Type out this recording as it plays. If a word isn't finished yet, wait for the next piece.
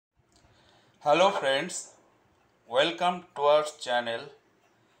Hello friends, welcome to our channel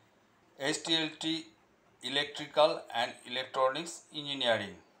HT Electrical and Electronics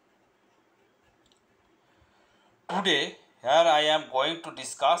Engineering. Today here I am going to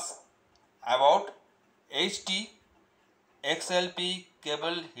discuss about HT XLPE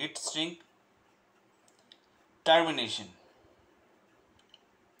cable heat shrink termination.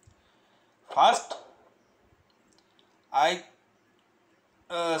 First I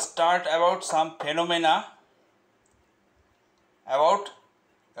start about some phenomena about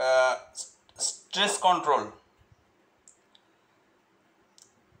stress control.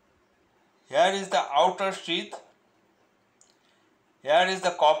 Here is the outer sheath, here is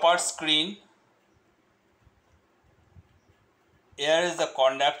the copper screen, here is the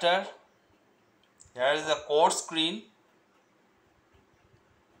conductor, here is the core screen,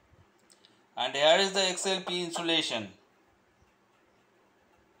 and here is the XLPE insulation.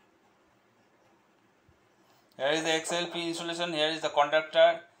 Here is the XLPE insulation, here is the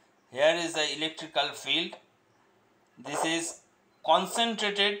conductor, here is the electrical field. This is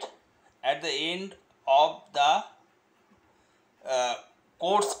concentrated at the end of the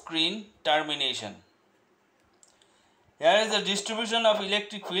core screen termination. Here is the distribution of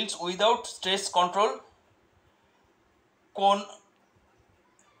electric fields without stress control cone.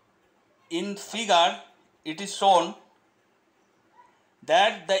 In figure, it is shown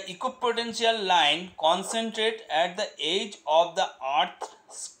that the equipotential line concentrate at the edge of the earth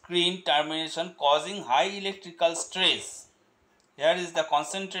screen termination, causing high electrical stress. Here is the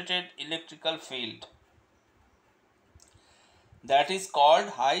concentrated electrical field, that is called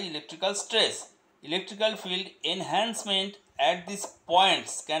high electrical stress. Electrical field enhancement at these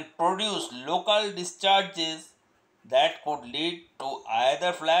points can produce local discharges that could lead to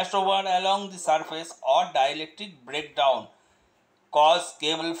either flashover along the surface or dielectric breakdown, cause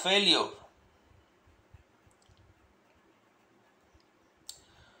cable failure.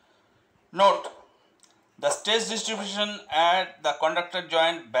 Note, the stress distribution at the conductor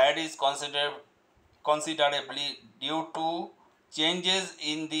joint varies considerably due to changes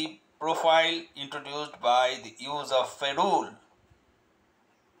in the profile introduced by the use of ferrule.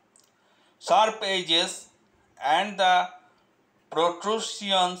 Sharp edges and the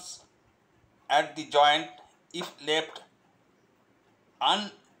protrusions at the joint, if left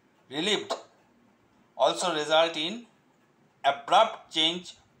unrelieved, also result in abrupt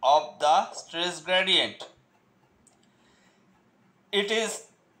change of the stress gradient. It is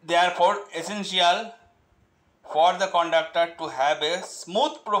therefore essential for the conductor to have a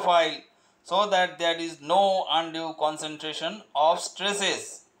smooth profile so that there is no undue concentration of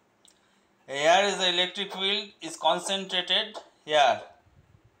stresses. Here is the electric field is concentrated here,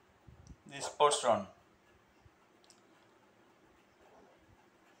 this portion,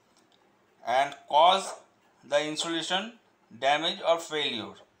 and cause the insulation damage or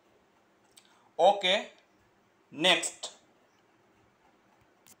failure. Okay, next.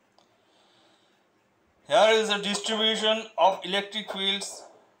 Here is the distribution of electric fields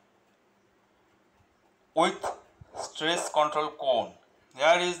with stress control cone.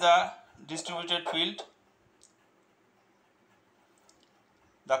 Here is the distributed field.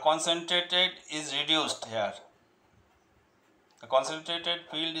 The concentrated is reduced here. The concentrated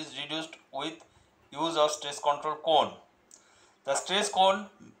field is reduced with use of stress control cone. The stress cone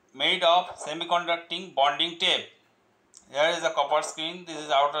made of semiconducting bonding tape. Here is the copper screen, this is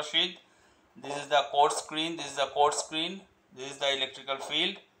outer sheath, this is the core screen, this is the core screen, this is the electrical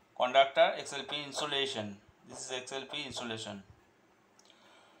field, conductor, XLPE insulation. This is XLPE insulation.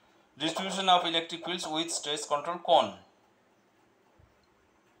 Distribution of electric fields with stress control cone.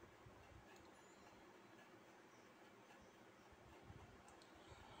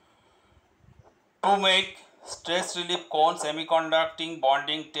 To make stress relief cone, semiconducting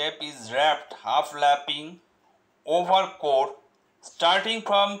bonding tape is wrapped half lapping over core starting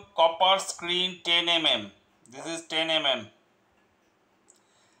from copper screen 10 mm. This is 10 mm,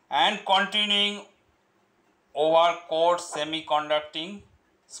 and continuing over core semiconducting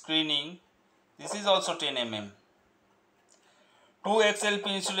screening. This is also 10 mm. 2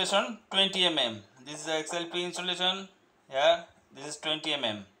 XLPE insulation 20 mm. This is the XLPE insulation here. This is 20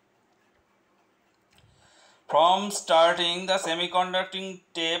 mm. From starting, the semiconducting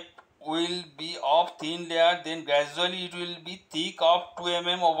tape will be of thin layer, then gradually it will be thick of 2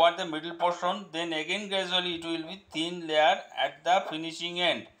 mm over the middle portion, then again gradually it will be thin layer at the finishing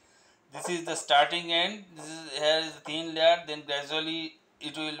end. This is the starting end, here is thin layer, then gradually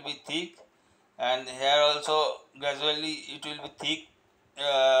it will be thick, and here also gradually it will be thick,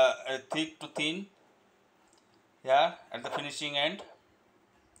 thick to thin here at the finishing end.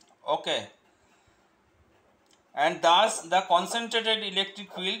 Okay, and thus the concentrated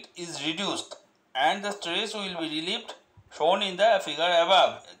electric field is reduced and the stress will be relieved, shown in the figure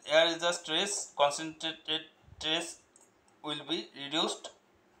above. Here is the stress, concentrated stress will be reduced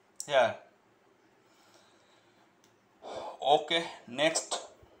here. Okay, next.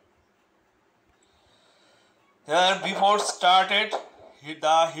 Here before started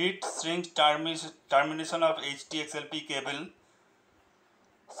the heat shrink termination of HT XLPE cable,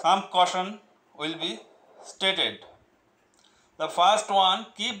 some caution will be stated. The first one,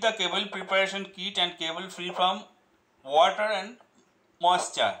 keep the cable preparation kit and cable free from water and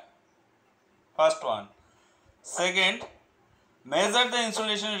moisture. First one. Second, measure the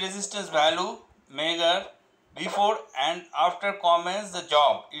insulation resistance value measure before and after commence the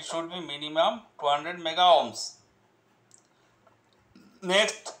job. It should be minimum 200 mega ohms.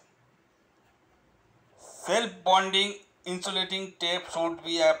 Next, self-bonding insulating tape should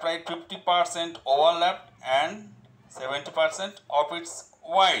be applied 50% overlapped and 70% of its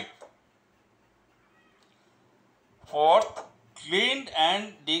width. Fourth, cleaned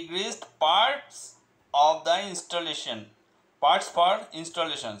and degreased parts of the installation. Parts for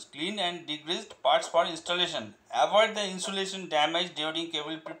installations. Clean and degreased parts for installation. Avoid the insulation damage during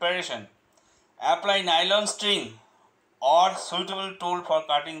cable preparation. Apply nylon string or suitable tool for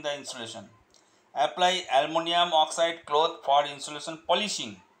cutting the insulation. Apply aluminum oxide cloth for insulation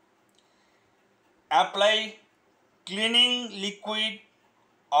polishing. Apply cleaning liquid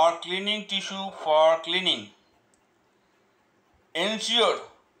or cleaning tissue for cleaning. Ensure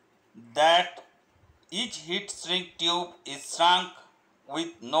that each heat shrink tube is shrunk with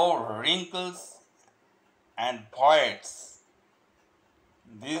no wrinkles and voids.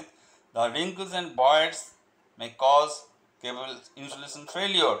 The wrinkles and voids may cause cable insulation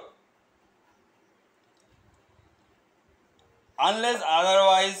failure. Unless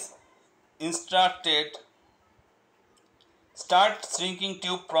otherwise instructed, start shrinking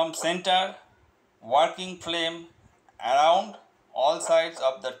tube from center, working flame around all sides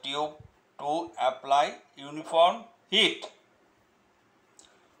of the tube to apply uniform heat.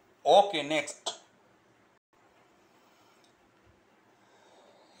 Okay, next.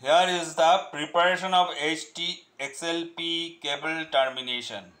 Here is the preparation of HT XLPE cable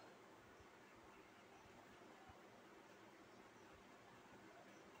termination.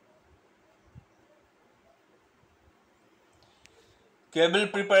 Cable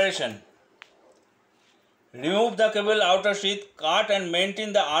preparation. Remove the cable outer sheath, cut and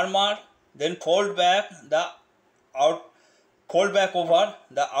maintain the armor, then fold back over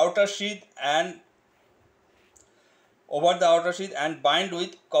the outer sheath and bind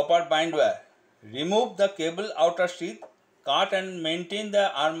with copper bind wire. Remove the cable outer sheath, cut and maintain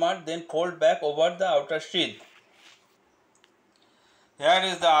the armor, then fold back over the outer sheath. Here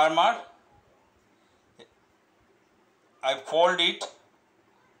is the armor. I fold it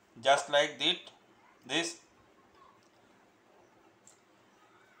just like this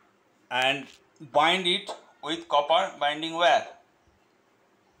and bind it with copper binding wire.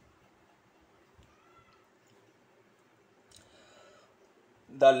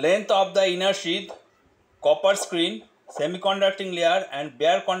 The length of the inner sheath, copper screen, semiconducting layer and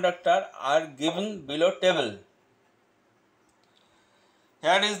bare conductor are given below table.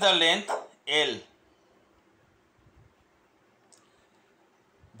 Here is the length L.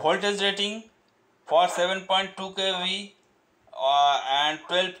 Voltage rating for 7.2 kV and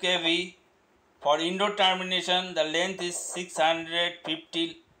 12 kV. For indoor termination, the length is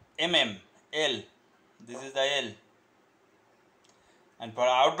 650 mm L. This is the L. And for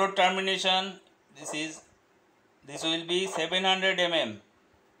outdoor termination, this will be 700 mm.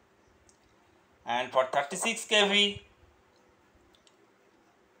 And for 36 kV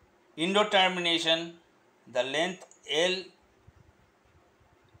indoor termination, the length L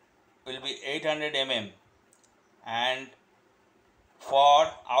will be 800 mm, and for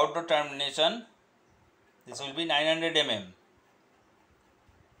outdoor termination this will be 900 mm.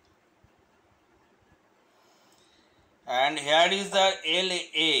 And here is the LA.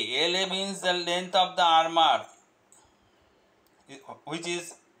 LA means the length of the armor, which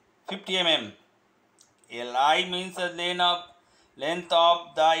is 50 mm. LI means the length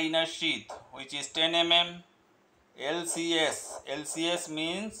of the inner sheath, which is 10 mm. LCS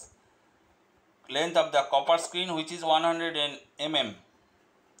means length of the copper screen, which is 100 mm.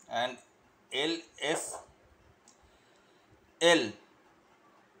 And LSL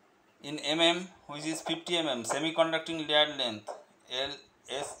in mm, which is 50 mm, semiconducting layer length.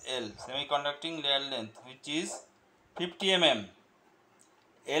 LSL, semiconducting layer length, which is 50 mm.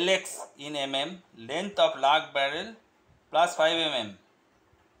 LX in mm, length of lug barrel plus 5 mm.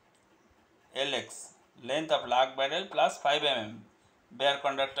 LX, length of lug barrel plus 5 mm bare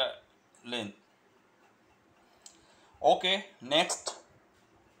conductor length. Okay, next,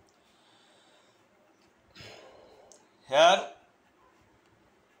 here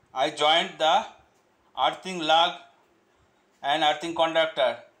I joined the earthing lug and earthing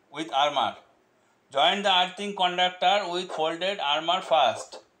conductor with armor. Join the earthing conductor with folded armor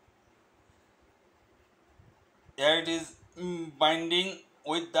first. Here it is binding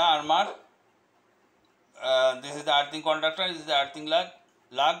with the armor. This is the earthing conductor, this is the earthing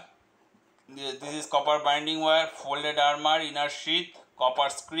lug. This is copper binding wire, folded armor, inner sheath, copper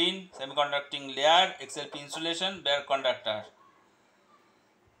screen, semiconducting layer, XLP insulation, bare conductor.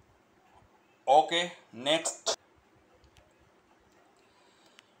 Okay, next.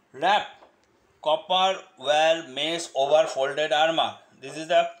 Wrap copper wire mesh over folded armor. This is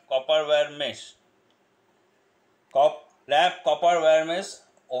the copper wire mesh. Wrap copper wire mesh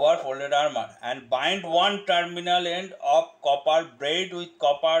over folded armor and bind one terminal end of copper braid with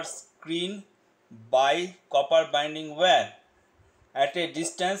copper screen by copper binding wire at a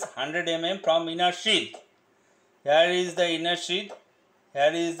distance 100 mm from inner sheath. Here is the inner sheath.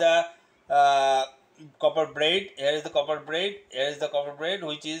 Here is the copper braid. Here is the copper braid. Here is the copper braid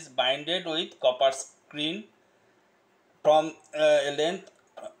which is binded with copper screen from a length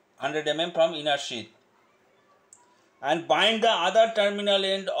 100 mm from inner sheath. And bind the other terminal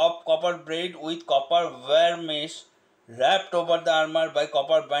end of copper braid with copper wire mesh wrapped over the armor by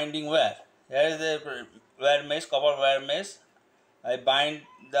copper binding wire. Here is the wire mesh, copper wire mesh. I bind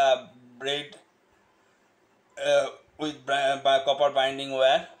the braid by copper binding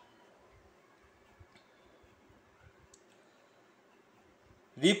wire.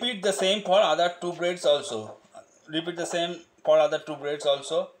 Repeat the same for other two braids also.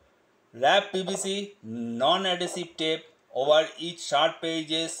 Wrap PVC non-adhesive tape over each sharp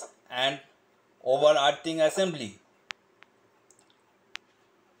edges and over earthing assembly.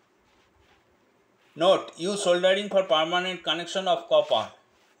 Note, use soldering for permanent connection of copper.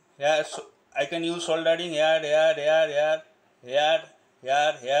 Here, I can use soldering here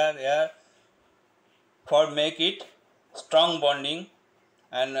for make it strong bonding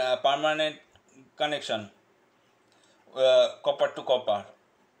and permanent connection copper to copper.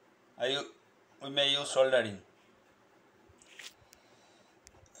 We may use soldering.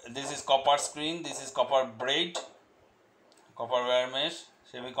 This is copper screen, this is copper braid, copper wire mesh,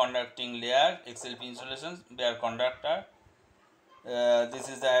 semiconducting layer, XLP insulation, bare conductor. This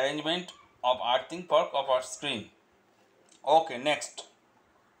is the arrangement of earthing for copper screen. Okay, next.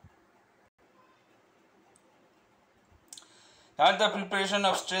 Here the preparation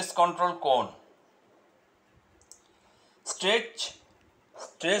of stress control cone.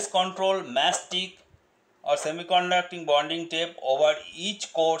 Stress control mastic or semiconducting bonding tape over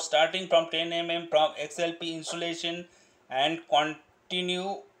each core starting from 10 mm from XLP insulation and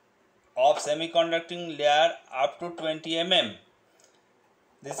continue of semiconducting layer up to 20 mm.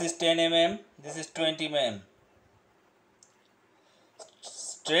 This is 10 mm, this is 20 mm.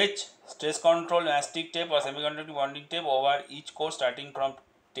 Stress control mastic tape or semiconducting bonding tape over each core starting from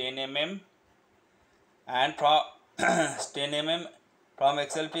 10 mm and from 10 mm from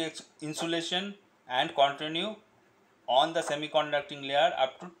XLP insulation and continue on the semiconducting layer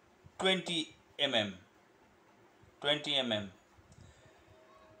up to 20 mm.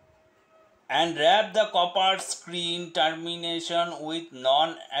 And wrap the copper screen termination with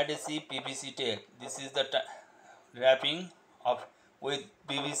non-adhesive PVC tape. This is the wrapping of with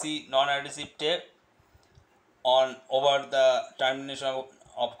PVC non-adhesive tape on over the termination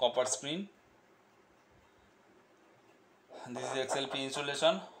of copper screen. This is XLP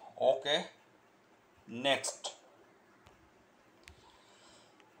insulation. Okay, next.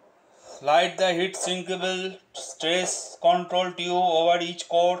 Slide the heat sinkable stress control tube over each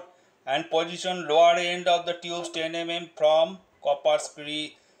core and position lower end of the tubes 10 mm from copper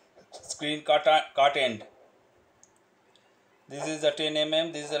screen cut end. This is the 10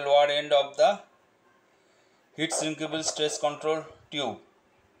 mm, this is the lower end of the heat sinkable stress control tube.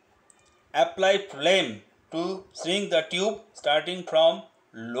 Apply flame to shrink the tube starting from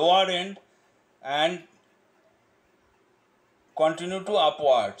lower end and continue to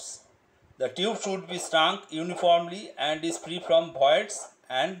upwards. The tube should be shrunk uniformly and is free from voids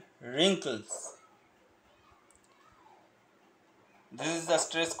and wrinkles. This is the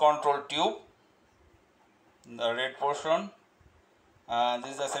stress control tube, the red portion.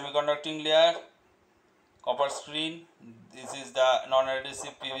 This is the semiconducting layer, copper screen. This is the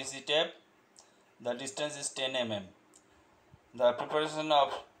non-adhesive PVC tape. The distance is 10 mm. The preparation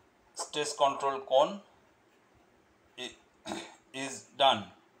of stress control cone is done.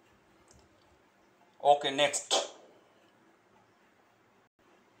 Okay, next.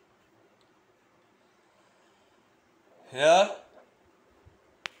 Here,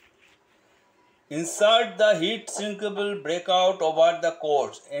 insert the heat sinkable breakout over the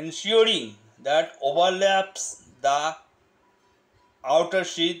cores, ensuring that overlaps the outer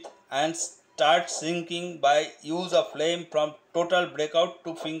sheath and start sinking by use of flame from total breakout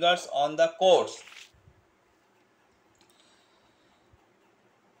to fingers on the cores.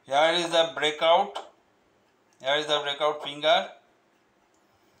 Here is the breakout. Here is the breakout finger,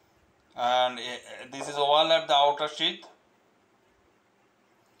 and this is overlap the outer sheath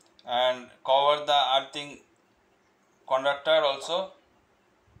and cover the earthing conductor also.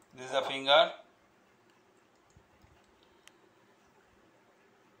 This is the finger.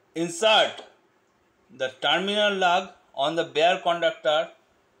 Insert the terminal lug on the bare conductor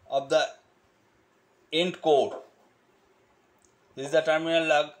of the end core. This is the terminal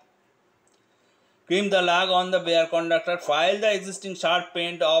lug. Crimp the lug on the bare conductor. File the existing sharp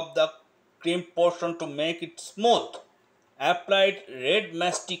end of the crimped portion to make it smooth. Apply red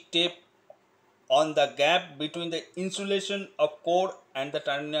mastic tape on the gap between the insulation of core and the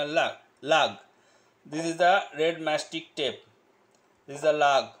terminal lug. This is the red mastic tape. This is the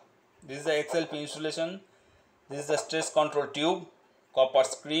lug. This is the XLPE insulation. This is the stress control tube, copper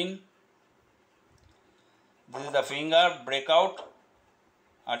screen. This is the finger breakout,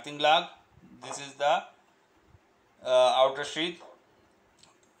 earthing lug. This is the outer sheath.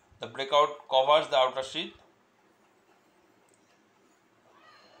 The breakout covers the outer sheath.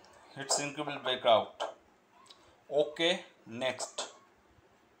 Heat sinkable breakout. Okay, next.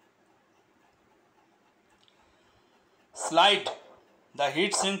 Slide the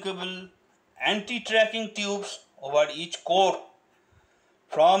heat sinkable anti-tracking tubes over each core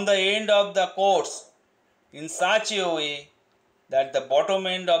from the end of the cores in such a way that the bottom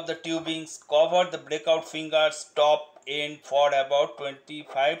end of the tubings cover the breakout finger's top end for about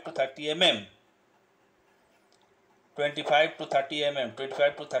 25 to 30 mm. 25 to 30 mm.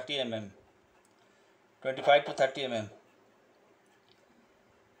 25 to 30 mm. 25 to 30 mm.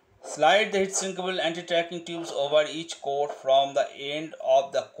 Slide the heat sinkable anti-tracking tubes over each core from the end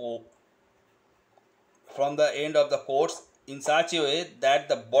of the cores in such a way that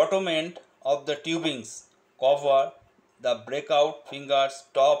the bottom end of the tubings cover the breakout finger's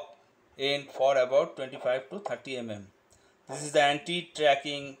top end for about 25 to 30 mm. This is the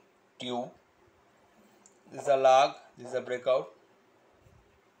anti-tracking tube. This is a lug. This is a breakout.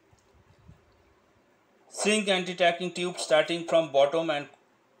 Sink anti-tracking tube starting from bottom and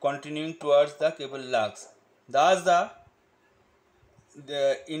continuing towards the cable lugs. Thus the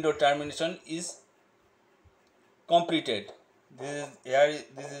indoor termination is completed. This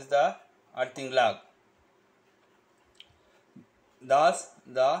is the earthing lug. Thus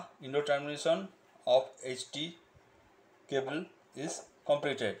the indoor termination of HT cable is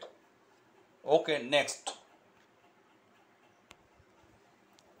completed. Okay, next.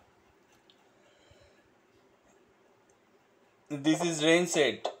 This is rain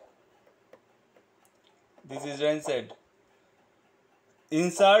shed. This is rain shed.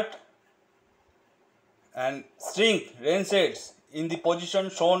 Insert and shrink rain sheds in the position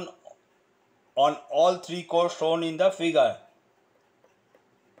shown on all three cores shown in the figure.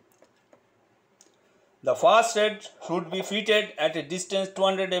 The first shed should be fitted at a distance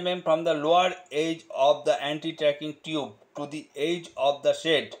 200 mm from the lower edge of the anti-tracking tube to the edge of the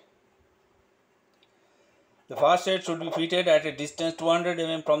shed. The first shed should be fitted at a distance 200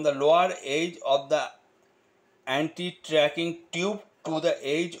 mm from the lower edge of the anti-tracking tube to the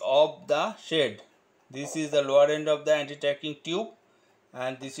edge of the shed. This is the lower end of the anti-tracking tube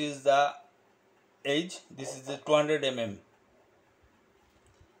and this is the edge. This is the 200 mm.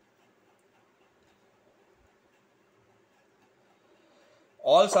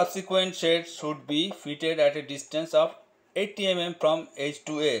 All subsequent sheds should be fitted at a distance of 80 mm from edge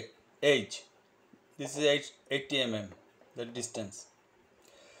to edge. This is 80 mm, the distance.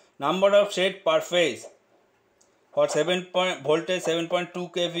 Number of sheds per phase. For voltage 7.2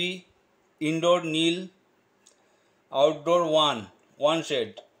 kV, indoor nil, outdoor 1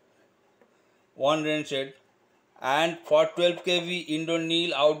 shed, 1 rain shed, and for 12 kV, indoor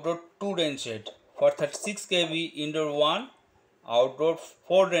nil, outdoor 2 rain shed. For 36 kV, indoor 1, outdoor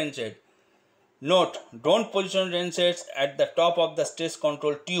 4 rain shed. Note, don't position rain sheds at the top of the stress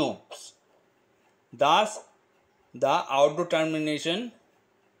control tubes. Thus, the outdoor termination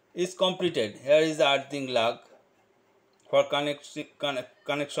is completed. Here is the earthing lug for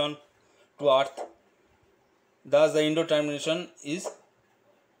connection to earth. Thus, the indoor termination is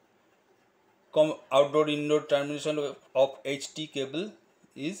outdoor indoor termination of HT cable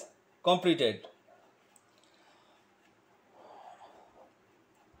is completed.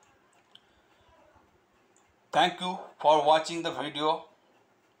 Thank you for watching the video.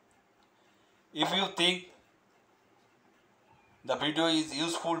 If you think the video is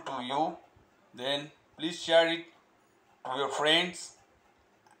useful to you, then please share it to your friends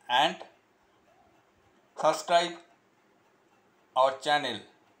and subscribe our channel.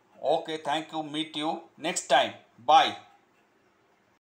 Okay, thank you. Meet you next time. Bye.